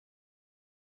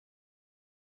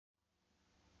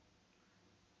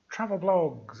travel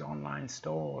blogs, online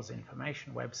stores,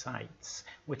 information websites.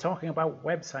 We're talking about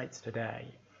websites today,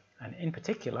 and in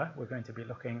particular we're going to be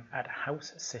looking at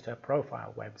house sitter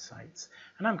profile websites,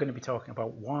 and I'm going to be talking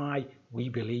about why we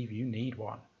believe you need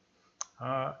one.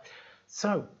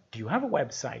 So do you have a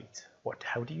website?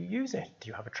 How do you use it? Do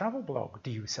you have a travel blog?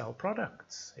 Do you sell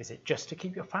products? Is it just to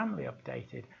keep your family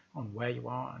updated on where you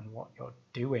are and what you're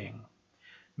doing?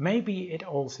 Maybe it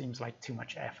all seems like too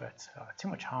much effort, too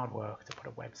much hard work to put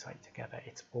a website together.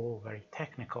 It's all very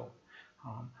technical.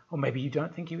 Or maybe you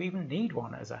don't think you even need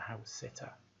one as a house sitter.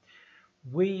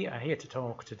 We are here to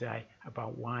talk today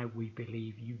about why we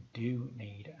believe you do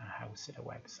need a house sitter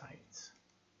website.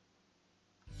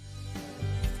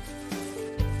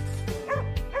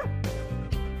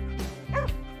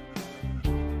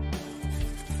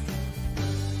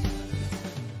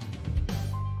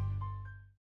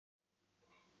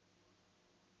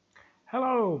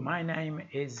 Hello, my name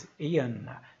is Ian.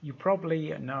 You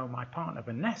probably know my partner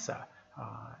Vanessa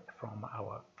from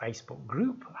our Facebook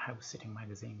group, House Sitting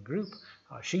Magazine group.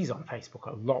 She's on Facebook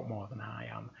a lot more than I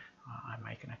am. I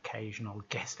make an occasional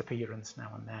guest appearance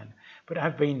now and then, but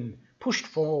I've been pushed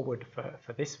forward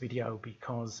for this video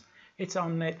because it's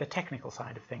on the technical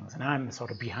side of things, and I'm the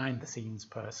sort of behind the scenes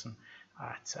person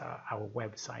at our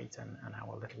website and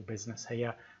our little business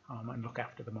here, and look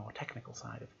after the more technical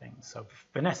side of things. So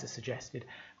Vanessa suggested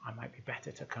I might be better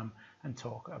to come and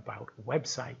talk about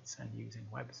websites and using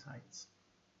websites.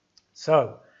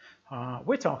 So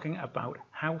we're talking about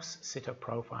house sitter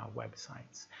profile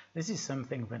websites. This is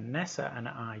something Vanessa and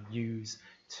I use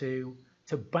to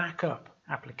back up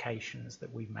applications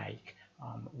that we make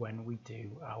when we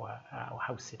do our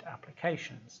house sit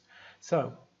applications.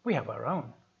 So we have our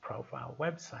own profile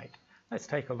website. Let's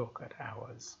take a look at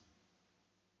ours.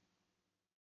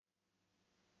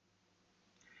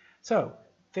 So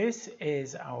this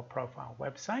is our profile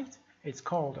website. It's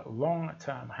called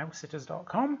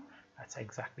longtermhousesitters.com. That's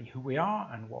exactly who we are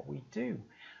and what we do.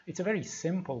 It's a very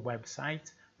simple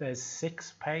website. There's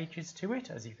 6 pages to it,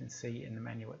 as you can see in the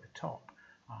menu at the top.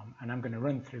 And I'm going to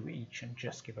run through each and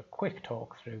just give a quick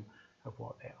talk through of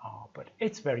what they are. But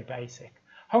it's very basic.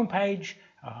 Homepage,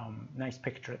 nice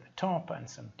picture at the top and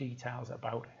some details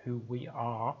about who we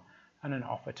are and an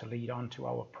offer to lead on to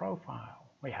our profile.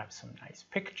 We have some nice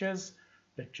pictures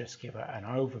that just give an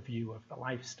overview of the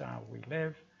lifestyle we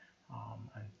live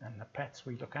and the pets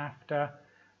we look after,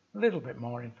 a little bit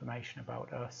more information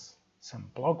about us, some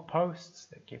blog posts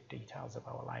that give details of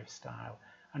our lifestyle,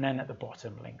 and then at the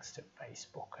bottom links to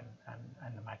Facebook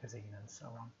and the magazine and so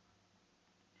on.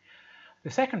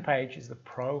 The second page is the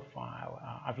profile.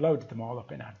 I've loaded them all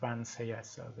up in advance here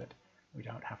so that we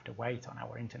don't have to wait on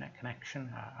our internet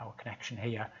connection. Our connection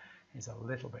here is a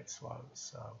little bit slow.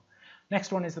 So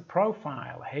next one is the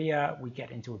profile. Here we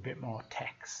get into a bit more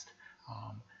text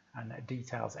and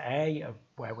details of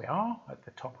where we are at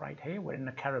the top right here. We're in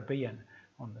the Caribbean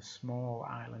on the small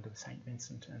island of St.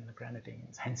 Vincent and the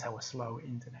Grenadines, hence our slow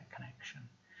internet connection.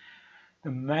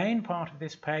 The main part of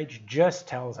this page just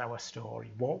tells our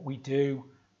story, what we do,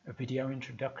 a video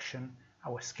introduction,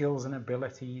 our skills and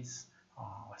abilities,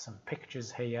 some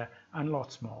pictures here, and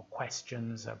lots more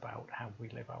questions about how we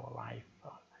live our life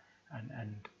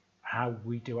and how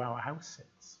we do our house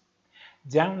sits.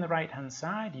 Down the right hand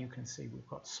side you can see we've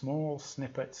got small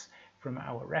snippets from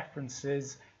our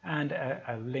references and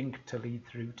a link to lead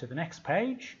through to the next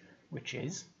page, which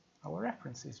is our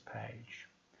references page.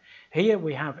 Here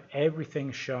we have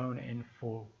everything shown in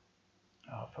full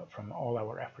from all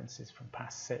our references from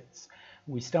past sits.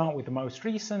 We start with the most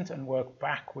recent and work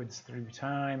backwards through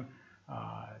time,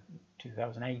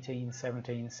 2018,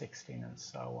 17, 16 and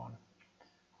so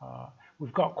on.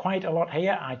 We've got quite a lot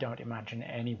here. I don't imagine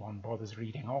anyone bothers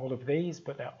reading all of these,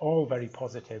 but they're all very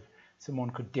positive. Someone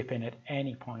could dip in at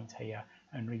any point here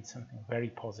and read something very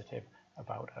positive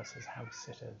about us as house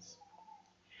sitters.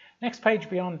 Next page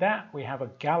beyond that, we have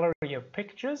a gallery of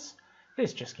pictures.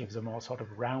 This just gives a more sort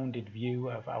of rounded view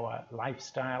of our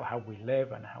lifestyle, how we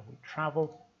live and how we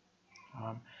travel.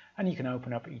 And you can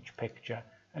open up each picture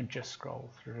and just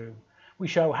scroll through. We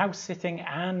show house sitting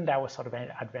and our sort of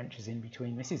adventures in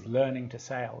between. This is learning to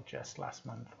sail. Just last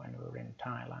month when we were in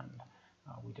Thailand,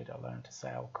 we did a learn to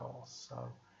sail course.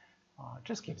 So it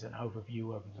just gives an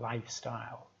overview of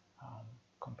lifestyle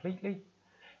completely.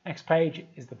 Next page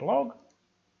is the blog.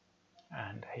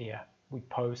 And here we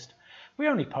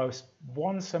only post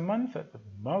once a month at the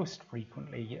most,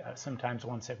 frequently sometimes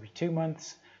once every 2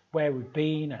 months, where we've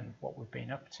been and what we've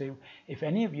been up to. If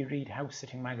any of you read House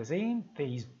Sitting Magazine,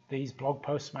 these blog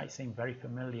posts might seem very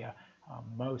familiar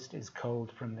Most is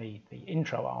culled from the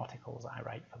intro articles I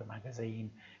write for the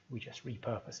magazine. We just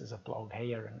repurpose as a blog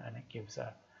here, and it gives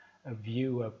a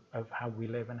view of how we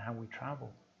live and how we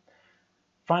travel.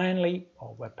 Finally,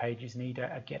 all web pages need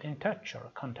a get in touch or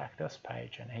a contact us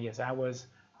page, and here's ours.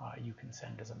 You can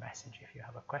send us a message if you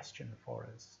have a question for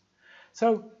us.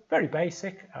 So very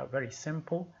basic, very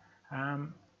simple,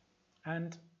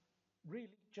 and really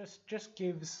just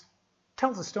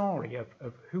tells a story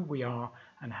of who we are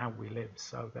and how we live,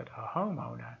 so that a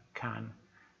homeowner can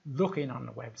look in on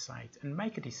the website and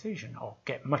make a decision, or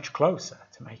get much closer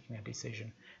to making a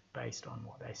decision based on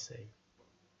what they see.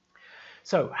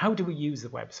 So how do we use the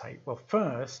website? Well,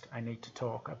 first I need to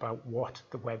talk about what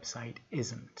the website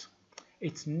isn't.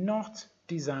 It's not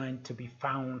designed to be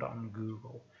found on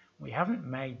Google. We haven't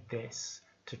made this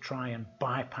to try and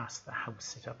bypass the house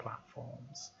sitter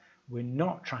platforms. We're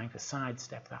not trying to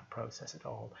sidestep that process at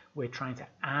all. We're trying to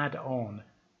add on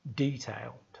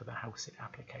detail to the house sit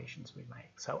applications we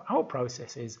make. So our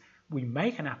process is we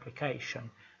make an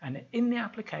application, and in the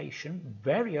application,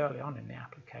 very early on in the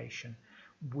application,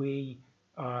 we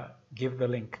give the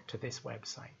link to this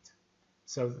website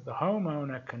so that the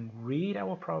homeowner can read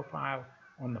our profile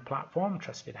on the platform,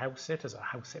 Trusted House Sitters or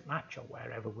House Sit Match or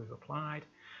wherever we've applied,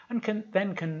 and can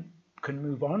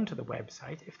move on to the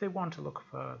website if they want to look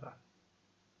further.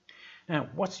 Now,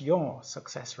 what's your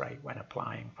success rate when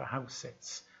applying for house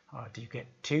sits? Do you get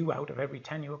 2 out of every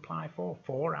 10 you apply for?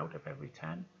 4 out of every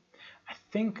 10? I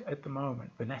think at the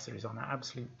moment Vanessa is on an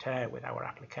absolute tear with our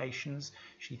applications.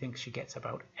 She thinks she gets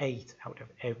about 8 out of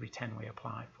every 10 we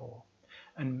apply for.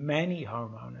 And many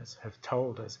homeowners have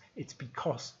told us it's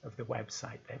because of the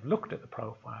website. They've looked at the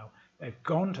profile, they've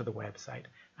gone to the website,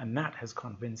 and that has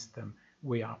convinced them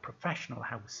we are professional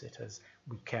house sitters,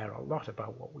 we care a lot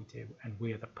about what we do, and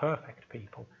we're the perfect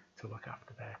people to look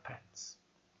after their pets.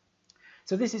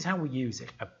 So this is how we use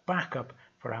it, a backup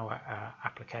for our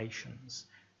applications.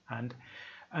 And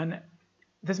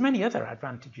there's many other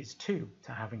advantages too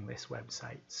to having this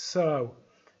website. So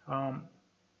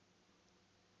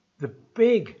the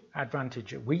big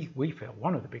advantage, we feel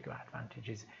one of the big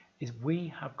advantages, is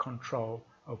we have control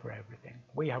over everything.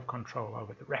 We have control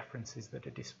over the references that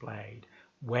are displayed,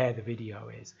 where the video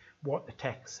is, what the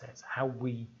text says, how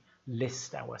we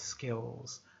list our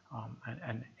skills,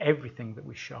 and everything that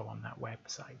we show on that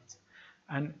website.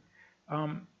 And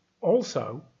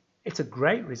also, it's a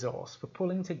great resource for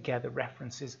pulling together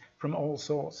references from all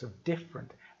sorts of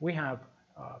different. We have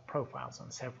profiles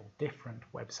on several different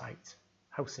website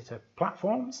house sitter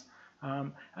platforms,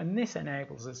 and this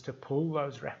enables us to pull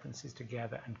those references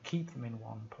together and keep them in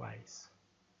one place.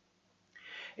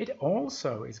 It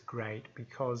also is great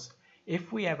because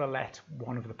if we ever let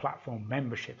one of the platform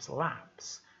memberships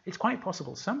lapse, it's quite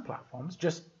possible some platforms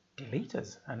just delete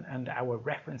us, and our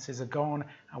references are gone,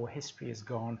 our history is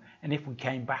gone, and if we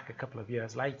came back a couple of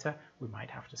years later, we might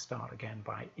have to start again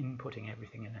by inputting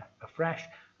everything in afresh,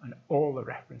 and all the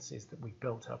references that we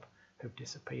built up have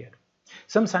disappeared.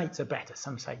 Some sites are better.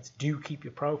 Some sites do keep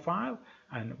your profile,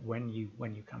 and when you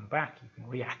come back, you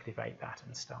can reactivate that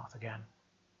and start again.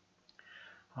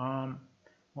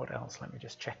 What else? Let me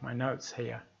just check my notes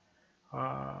here.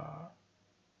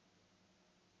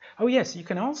 Oh yes, you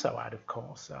can also add, of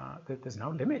course, there's no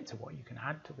limit to what you can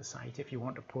add to the site. If you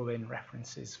want to pull in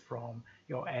references from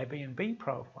your Airbnb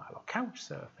profile or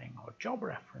Couchsurfing or job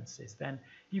references, then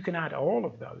you can add all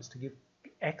of those to give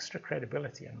extra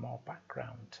credibility and more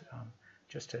background,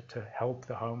 just to help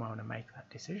the homeowner make that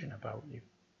decision about you.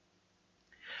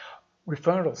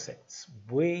 Referral sits.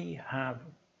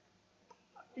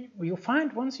 You'll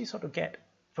find once you sort of get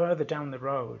further down the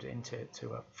road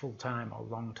into a full-time or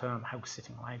long-term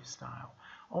house-sitting lifestyle,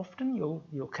 often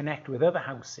you'll connect with other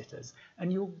house sitters,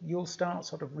 and you'll start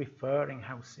sort of referring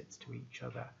house sits to each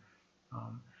other.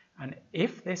 And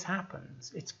if this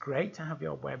happens, it's great to have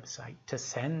your website to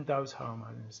send those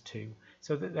homeowners to,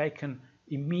 so that they can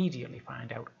immediately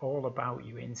find out all about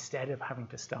you instead of having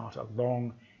to start a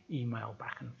long email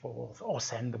back and forth or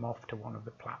send them off to one of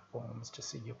the platforms to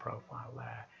see your profile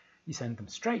there. You send them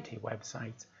straight to your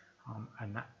website,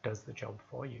 and that does the job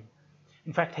for you.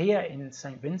 In fact, here in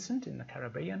St. Vincent in the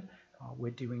Caribbean,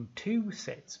 we're doing 2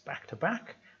 sits back to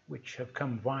back, which have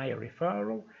come via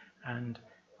referral, and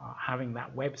having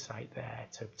that website there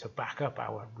to back up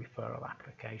our referral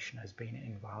application has been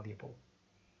invaluable.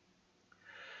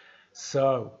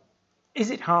 So,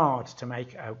 is it hard to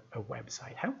make a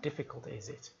website? How difficult is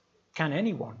it? Can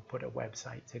anyone put a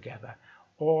website together?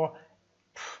 Or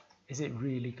is it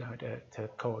really going to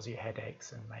cause you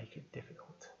headaches and make it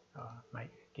difficult,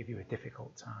 give you a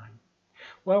difficult time?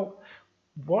 Well,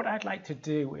 what I'd like to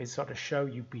do is sort of show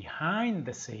you behind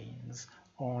the scenes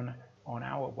on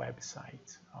our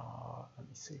website. Let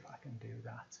me see if I can do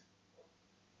that.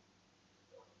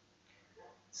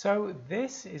 So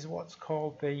this is what's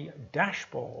called the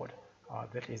dashboard,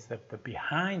 that is the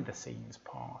behind the scenes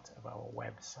part of our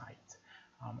website.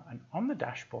 And on the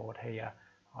dashboard here,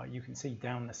 you can see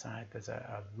down the side there's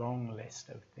a long list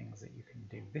of things that you can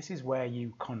do. This is where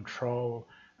you control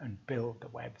and build the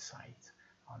website.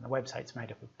 The website's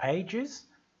made up of pages.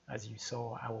 As you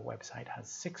saw, our website has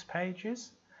 6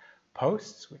 pages.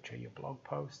 Posts, which are your blog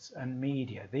posts, and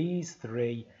media. These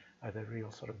 3 are the real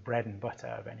sort of bread and butter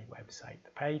of any website.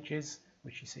 The pages,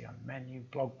 which you see on the menu,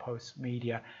 blog posts,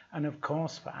 media, and of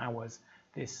course for ours,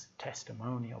 this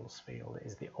testimonials field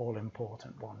is the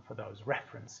all-important one for those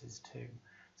references too.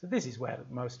 So this is where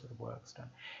most of the work's done.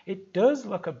 It does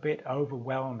look a bit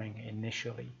overwhelming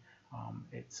initially.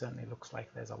 It certainly looks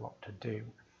like there's a lot to do,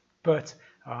 but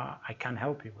I can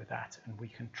help you with that, and we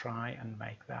can try and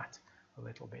make that a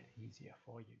little bit easier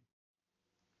for you.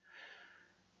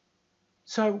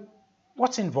 So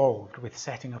what's involved with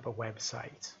setting up a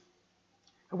website?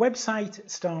 A website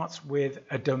starts with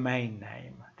a domain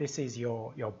name. This is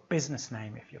your business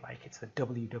name, if you like. It's the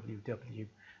www.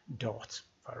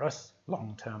 For us,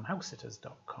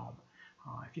 longtermhousesitters.com.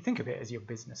 If you think of it as your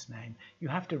business name, you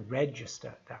have to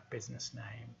register that business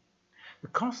name. The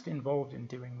cost involved in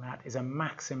doing that is a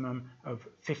maximum of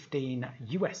 $15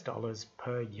 US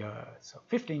per year. So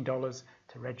 $15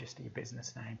 to register your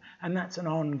business name, and that's an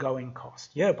ongoing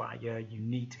cost. Year by year, you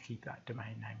need to keep that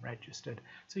domain name registered.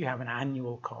 So you have an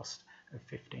annual cost of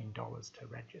 $15 to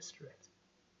register it.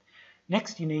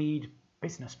 Next, you need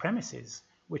business premises,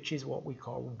 which is what we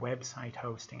call website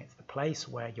hosting. It's the place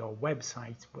where your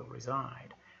website will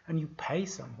reside, and you pay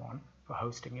someone for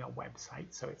hosting your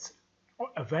website, so it's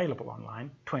available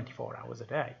online 24 hours a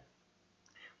day.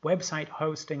 Website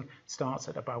hosting starts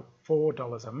at about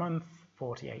 $4 a month,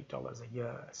 $48 a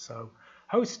year. So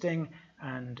hosting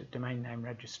and domain name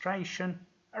registration,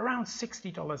 around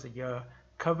 $60 a year,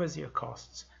 covers your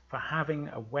costs for having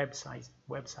a website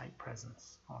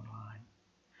presence online.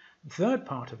 The third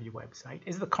part of your website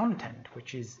is the content,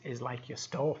 which is like your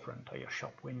storefront or your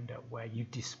shop window, where you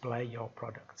display your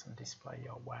products and display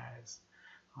your wares.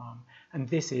 And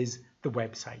this is the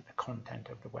website, the content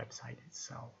of the website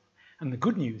itself. And the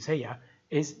good news here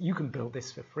is you can build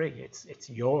this for free. It's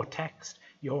your text,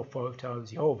 your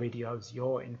photos, your videos,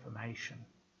 your information.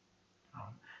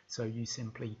 So you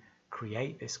simply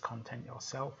create this content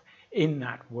yourself in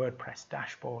that WordPress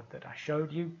dashboard that I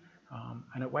showed you,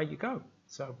 and away you go.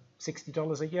 So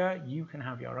 $60 a year, you can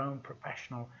have your own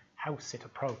professional house sitter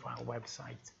profile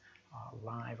website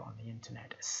live on the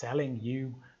internet, selling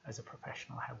you as a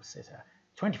professional house sitter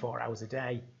 24 hours a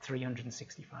day,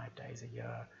 365 days a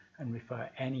year, and refer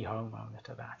any homeowner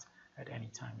to that at any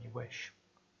time you wish.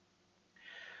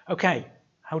 Okay,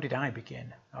 how did I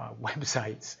begin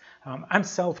websites? I'm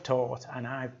self-taught, and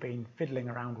I've been fiddling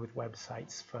around with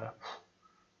websites for,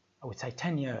 I would say,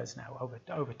 10 years now,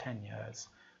 over 10 years.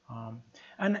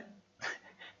 And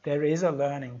there is a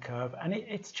learning curve, and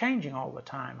it's changing all the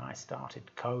time. I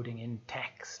started coding in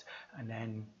text and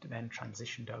then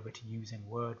transitioned over to using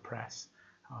WordPress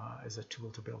as a tool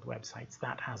to build websites.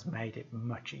 That has made it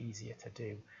much easier to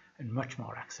do and much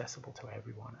more accessible to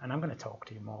everyone. And I'm going to talk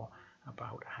to you more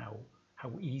about how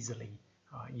easily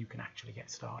you can actually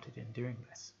get started in doing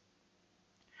this.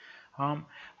 I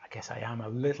guess I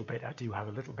do have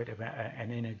a little bit of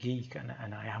an inner geek,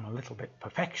 and I am a little bit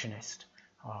perfectionist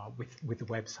with the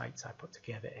websites I put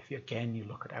together. If you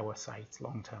look at our site,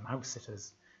 Long Term House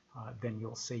Sitters, then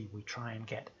you'll see we try and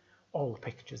get all the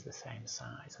pictures the same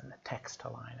size and the text to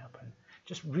line up and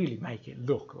just really make it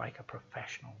look like a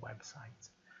professional website.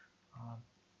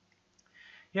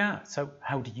 So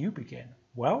how do you begin?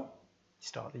 Well,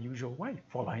 start the usual way,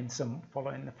 following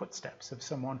the footsteps of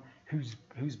someone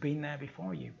who's been there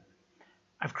before you.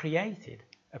 I've created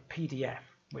a PDF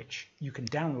which you can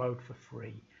download for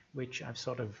free, which I've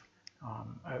sort of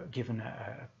given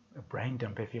a brain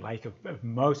dump, if you like, of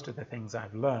most of the things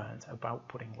I've learned about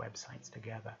putting websites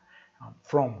together,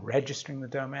 from registering the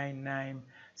domain name,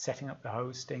 setting up the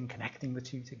hosting, connecting the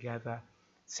two together,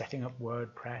 setting up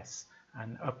WordPress,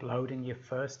 and uploading your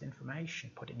first information,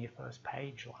 putting your first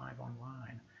page live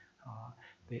online.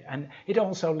 And it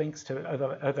also links to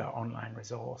other online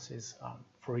resources,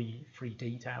 free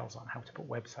details on how to put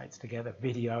websites together,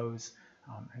 videos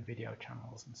and video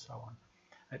channels and so on.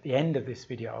 At the end of this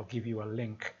video, I'll give you a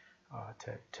link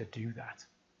to do that.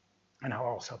 And I'll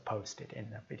also post it in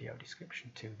the video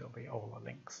description too. There'll be all the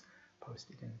links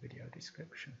posted in the video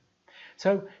description.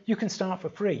 So you can start for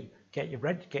free, get your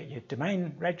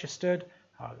domain registered,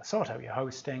 sort out your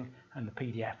hosting, and the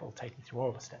PDF will take you through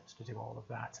all the steps to do all of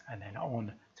that, and then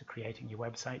on to creating your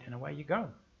website, and away you go.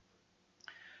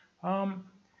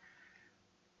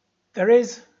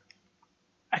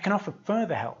 I can offer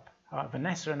further help.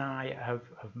 Vanessa and I have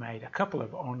made a couple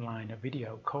of online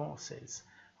video courses,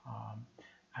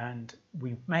 and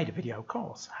we've made a video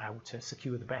course how to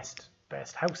secure the best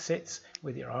house sits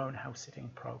with your own house sitting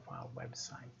profile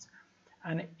website.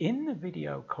 And in the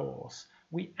video course,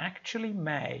 we actually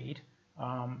made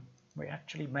a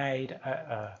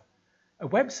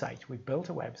website. We built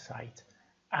a website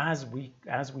as we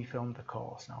filmed the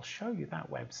course, and I'll show you that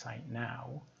website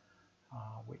now,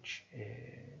 which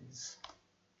is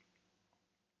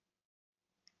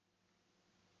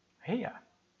here.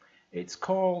 It's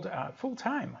called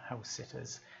Full-Time House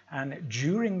Sitters, and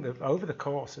over the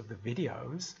course of the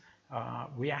videos,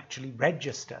 we actually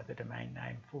register the domain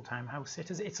name Full-Time House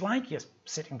Sitters. It's like you're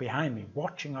sitting behind me,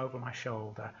 watching over my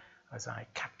shoulder as I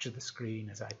capture the screen,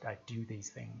 as I do these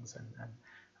things, and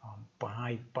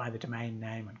buy the domain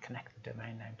name and connect the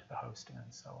domain name to the hosting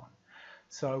and so on.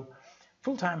 So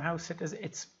Full-Time House Sitters,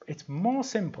 it's more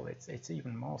simple. It's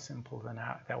even more simple than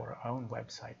our own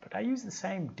website, but I use the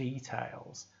same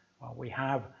details. We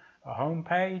have a home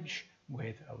page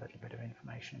with a little bit of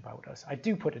information about us. I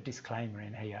do put a disclaimer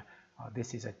in here.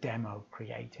 This is a demo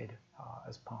created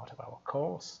as part of our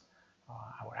course.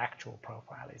 Our actual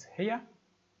profile is here.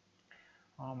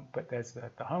 But there's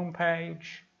the home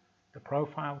page, the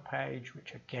profile page,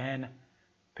 which again,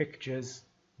 pictures,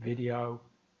 video,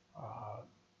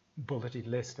 bulleted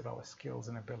list of our skills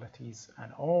and abilities,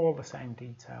 and all the same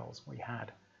details we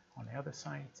had on the other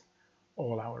site.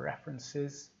 All our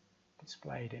references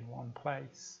displayed in one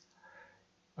place.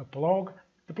 A blog.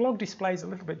 The blog displays a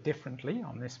little bit differently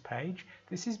on this page.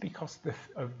 This is because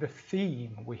of the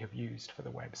theme we have used for the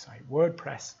website.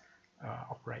 WordPress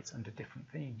operates under different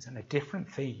themes, and a different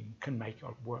theme can make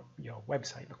your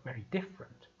website look very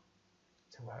different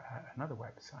to another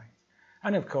website.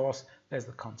 And of course, there's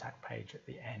the contact page at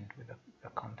the end with a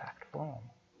contact form.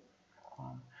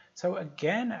 So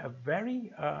again, a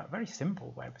very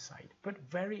simple website, but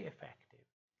very effective.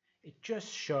 It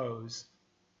just shows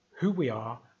who we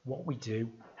are, what we do,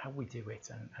 how we do it,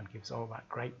 and gives all that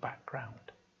great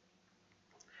background.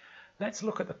 Let's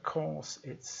look at the course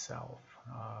itself.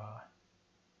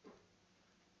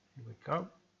 Here we go.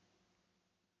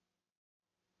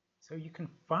 So you can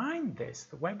find this.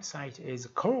 The website is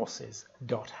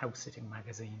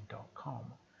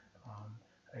courses.housesittingmagazine.com.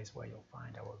 Is where you'll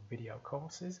find our video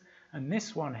courses. And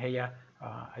this one here,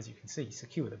 as you can see,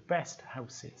 secure the best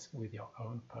house sits with your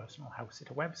own personal house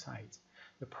sitter website.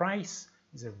 The price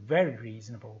is a very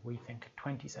reasonable, we think,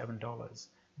 $27.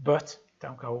 But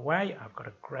don't go away, I've got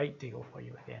a great deal for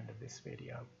you at the end of this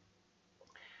video.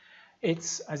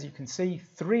 It's, as you can see,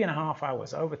 3.5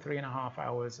 hours, over 3.5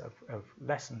 hours of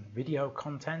lesson video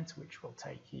content, which will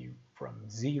take you from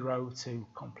zero to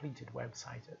completed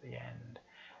website at the end.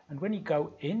 And when you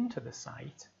go into the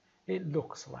site, it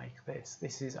looks like this.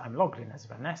 I'm logged in as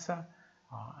Vanessa,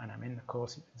 and I'm in the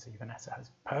course. You can see Vanessa has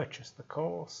purchased the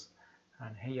course,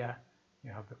 and here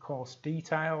you have the course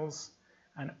details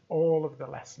and all of the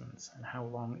lessons and how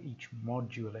long each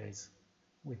module is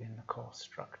within the course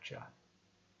structure.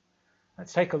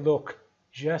 Let's take a look,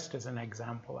 just as an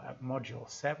example, at Module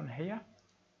 7 here,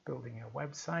 building your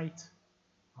website.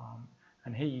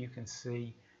 And here you can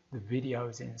see the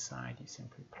videos inside. You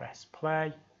simply press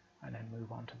play and then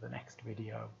move on to the next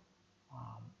video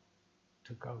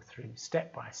to go through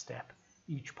step by step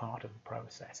each part of the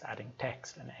process, adding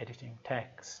text and editing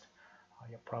text,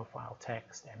 your profile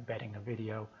text, embedding a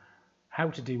video, how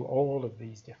to do all of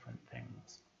these different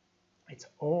things. It's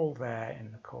all there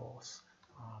in the course.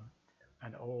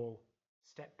 And all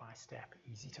step by step,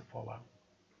 easy to follow.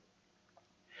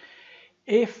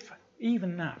 If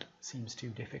even that seems too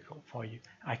difficult for you,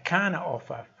 I can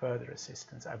offer further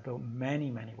assistance. I've built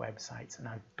many websites, and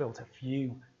I've built a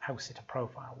few house sitter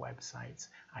profile websites.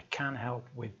 I can help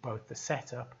with both the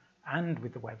setup and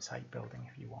with the website building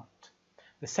if you want.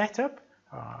 The setup,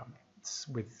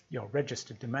 with your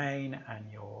registered domain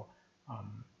and your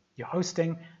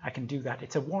hosting, I can do that.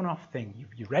 It's a one-off thing.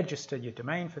 You register your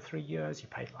domain for 3 years, you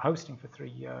pay for hosting for 3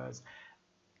 years.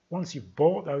 Once you've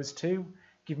bought those two,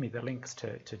 give me the links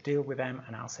to deal with them,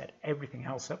 and I'll set everything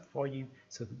else up for you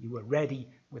so that you are ready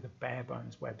with a bare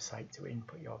bones website to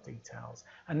input your details.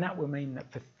 And that will mean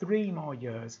that for 3 more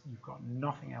years, you've got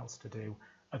nothing else to do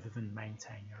other than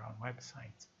maintain your own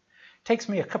website. It takes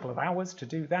me a couple of hours to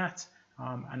do that,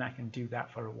 and I can do that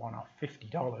for a one-off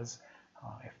 $50.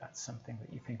 If that's something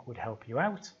that you think would help you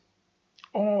out.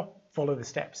 or follow the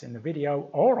steps in the video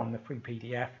or on the free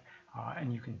PDF,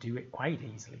 and you can do it quite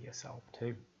easily yourself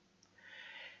too.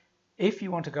 If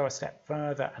you want to go a step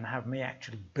further and have me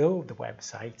actually build the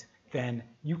website, then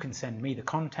you can send me the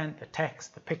content, the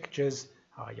text, the pictures,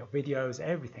 your videos,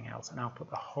 everything else, and I'll put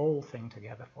the whole thing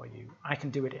together for you. I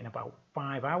can do it in about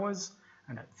 5 hours,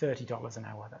 and at $30 an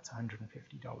hour, that's $150.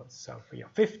 So for your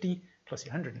 50 plus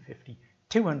your 150,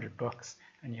 200 bucks,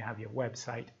 and you have your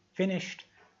website finished,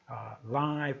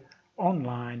 live,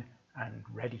 online, and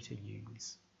ready to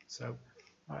use. So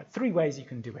 3 ways you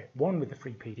can do it. 1, with the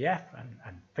free PDF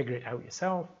and figure it out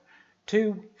yourself.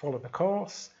 2, follow the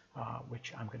course,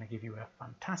 which I'm going to give you a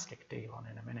fantastic deal on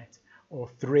in a minute. Or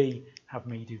 3, have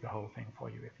me do the whole thing for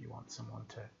you if you want someone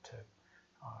to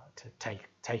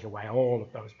take away all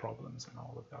of those problems and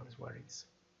all of those worries.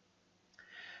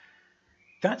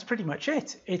 That's pretty much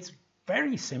it. It's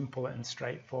very simple and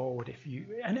straightforward.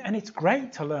 And it's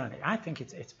great to learn it. I think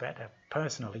it's better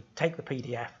personally. Take the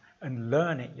PDF and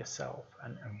learn it yourself.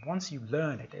 And once you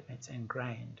learn it and it's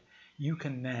ingrained, you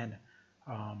can then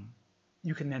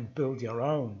build your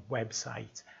own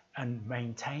website and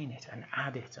maintain it and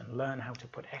add it and learn how to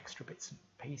put extra bits and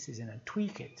pieces in and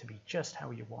tweak it to be just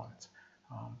how you want.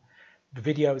 The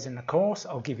videos in the course,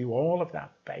 I'll give you all of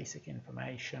that basic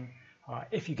information.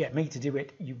 If you get me to do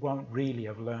it, you won't really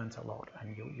have learned a lot,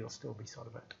 and you'll still be sort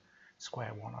of at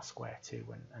square 1 or square 2,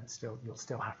 and you'll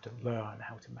still have to learn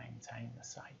how to maintain the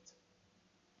site.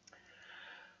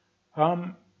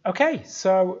 Okay,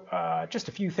 so just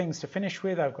a few things to finish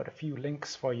with. I've got a few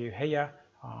links for you here,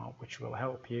 which will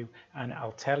help you, and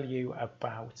I'll tell you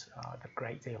about the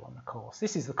great deal on the course.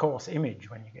 This is the course image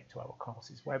when you get to our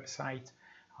courses website,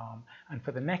 and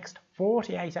for the next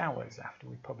 48 hours after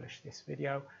we publish this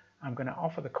video, I'm going to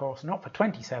offer the course not for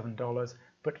 $27,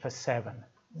 but for $7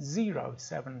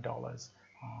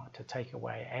 to take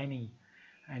away any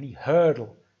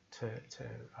hurdle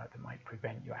that might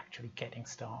prevent you actually getting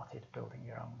started building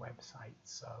your own website.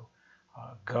 So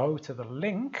go to the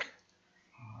link.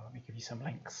 Let me give you some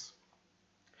links.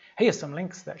 Here's some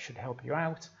links that should help you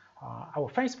out. Our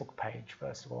Facebook page,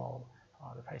 first of all,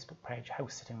 the Facebook page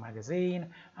House Sitting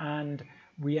Magazine, and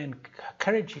we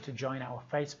encourage you to join our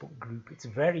Facebook group. It's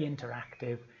very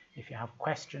interactive. If you have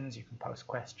questions, you can post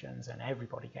questions, and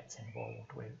everybody gets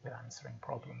involved with answering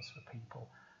problems for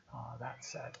people.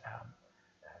 That's at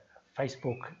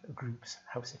Facebook groups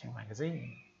House Sitting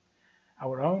Magazine.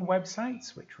 Our own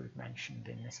websites, which we've mentioned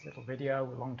in this little video,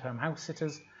 Long-Term House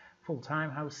Sitters, Full-Time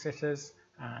House Sitters,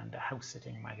 and House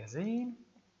Sitting Magazine.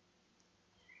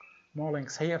 More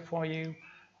links here for you.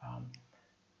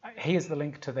 Here's the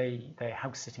link to the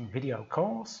house sitting video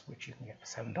course, which you can get for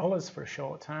 $7 for a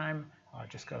short time.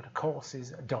 Just go to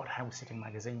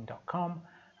courses.housesittingmagazine.com,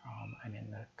 and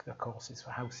in the courses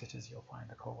for house sitters, you'll find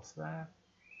the course there.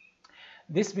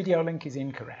 This video link is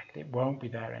incorrect. It won't be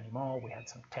there anymore. We had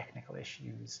some technical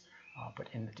issues, but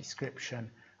in the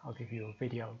description, I'll give you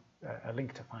a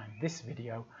link to find this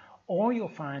video, or you'll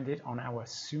find it on our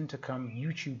soon-to-come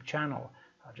YouTube channel.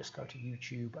 Just go to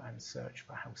YouTube and search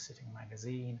for House Sitting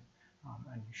Magazine,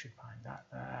 and you should find that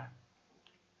there.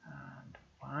 And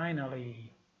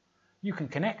finally, you can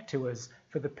connect to us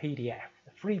for the PDF,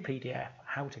 the free PDF,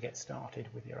 how to get started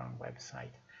with your own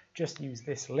website. Just use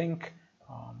this link.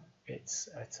 It's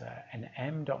at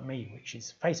nm.me, which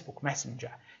is Facebook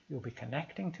Messenger. You'll be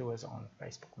connecting to us on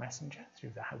Facebook Messenger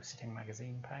through the House Sitting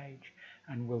Magazine page,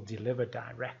 and we'll deliver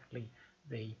directly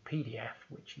the PDF,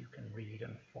 which you can read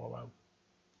and follow.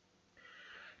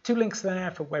 2 links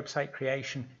there for website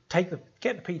creation. Get the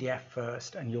PDF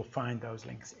first, and you'll find those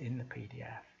links in the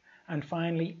PDF. And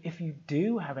finally, if you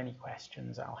do have any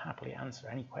questions, I'll happily answer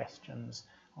any questions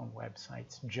on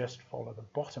websites. Just follow the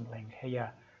bottom link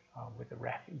here with the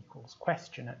ref equals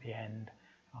question at the end.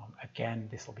 Again,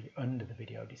 this will be under the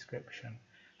video description,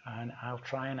 and I'll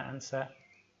try and answer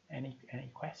any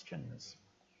questions.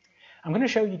 I'm going to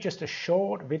show you just a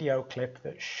short video clip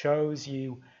that shows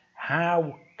you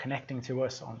how connecting to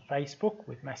us on Facebook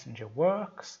with Messenger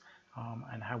works,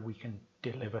 and how we can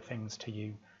deliver things to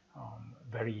you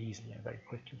very easily and very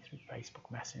quickly through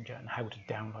Facebook Messenger, and how to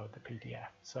download the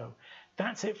PDF. So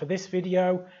that's it for this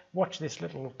video. Watch this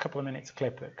little couple of minutes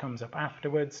clip that comes up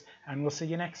afterwards, and we'll see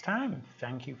you next time.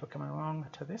 Thank you for coming along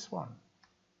to this one.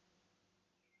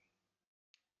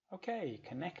 Okay,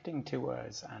 connecting to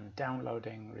us and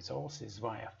downloading resources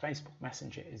via Facebook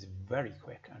Messenger is very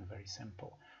quick and very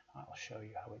simple. I'll show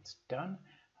you how it's done.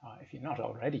 If you're not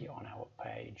already on our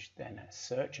page, then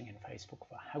searching in Facebook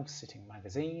for House Sitting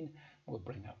Magazine will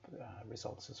bring up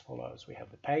results as follows. We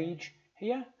have the page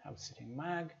here, House Sitting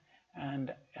Mag,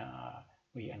 and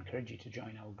we encourage you to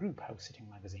join our group, House Sitting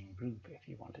Magazine group, if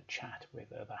you want to chat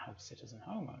with other house sitters and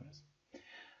homeowners.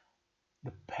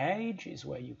 The page is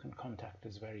where you can contact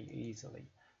us very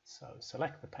easily. So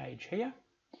select the page here,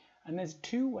 and there's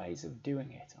two ways of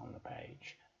doing it on the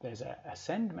page. There's a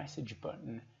send message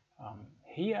button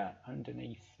here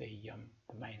underneath the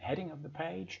main heading of the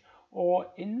page, or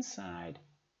inside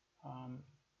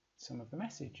some of the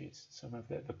messages, some of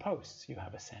the posts, you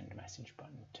have a send message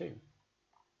button too.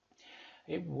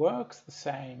 It works the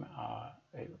same,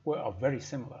 or very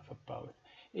similar for both.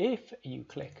 If you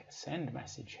click send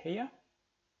message here,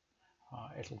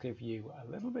 it'll give you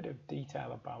a little bit of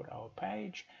detail about our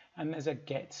page, and there's a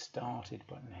get started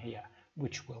button here,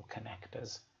 which will connect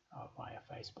us via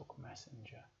Facebook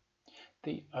Messenger.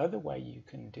 The other way you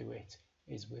can do it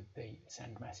is with the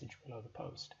send message below the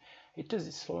post. It does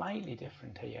it slightly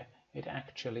different here. It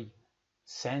actually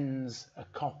sends a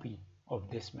copy of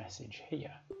this message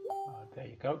here. There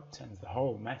you go, it sends the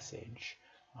whole message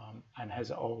and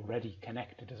has already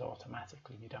connected us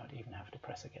automatically. You don't even have to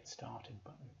press a get started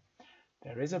button.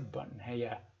 There is a button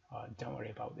here, don't worry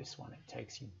about this one, it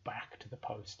takes you back to the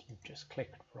post you've just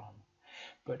clicked from.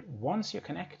 But once you're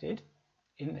connected,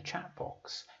 in the chat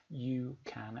box you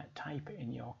can type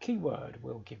in your keyword.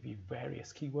 We'll give you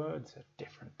various keywords at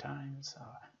different times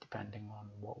depending on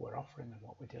what we're offering and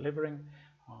what we're delivering,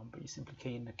 but you simply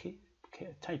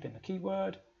type in the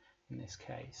keyword, in this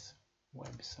case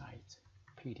website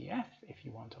PDF, if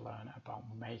you want to learn about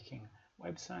making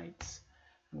websites.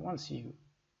 And once you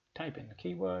type in the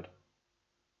keyword,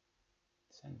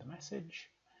 send the message,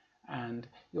 and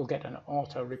you'll get an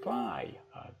auto reply.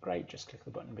 Great, just click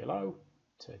the button below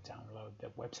to download the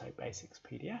Website Basics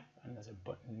PDF, and there's a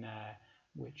button there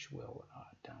which will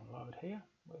download here.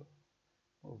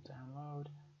 We'll download,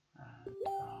 and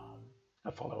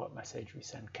a follow-up message we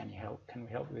send, can we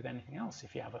help you with anything else?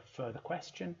 If you have a further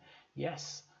question,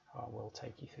 yes, we'll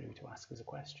take you through to ask us a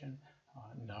question.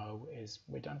 No is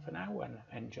we're done for now, and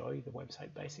enjoy the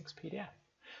Website Basics PDF.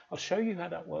 I'll show you how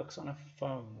that works on a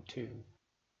phone too.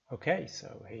 Okay,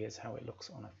 so here's how it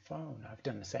looks on a phone. I've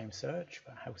done the same search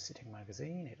for House Sitting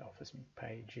Magazine. It offers me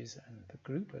pages and the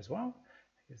group as well.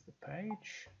 Here's the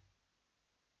page.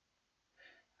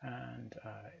 And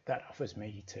that offers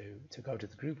me to go to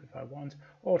the group if I want,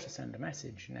 or to send a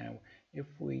message. Now, if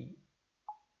we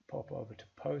pop over to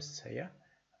posts here,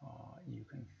 you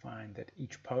can find that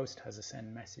each post has a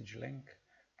send message link,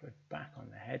 but back on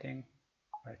the heading,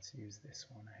 let's use this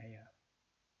one here.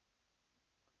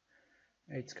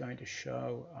 It's going to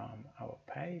show our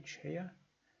page here,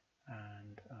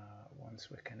 and once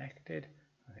we're connected,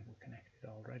 I think we're connected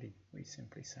already, we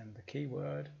simply send the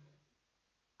keyword,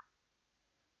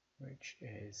 which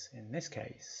is, in this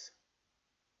case,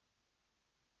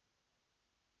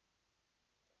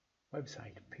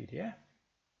 website PDF.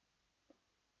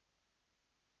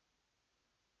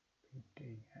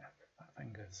 PDF,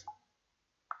 fingers.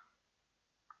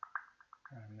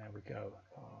 And there we go,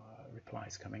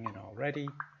 replies coming in already.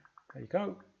 There you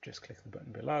go, just click the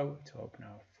button below to open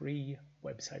our free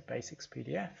Website Basics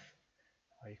PDF.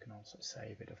 You can also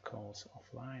save it, of course,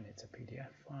 offline. It's a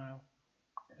PDF file.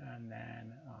 And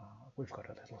then we've got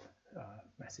a little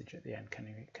message at the end.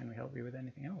 Can we help you with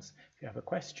anything else? If you have a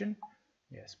question,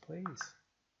 yes, please.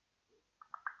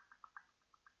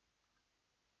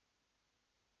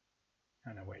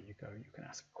 And away you go. You can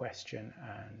ask a question,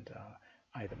 and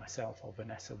either myself or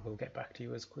Vanessa will get back to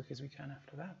you as quick as we can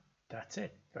after that. That's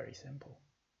it. Very simple.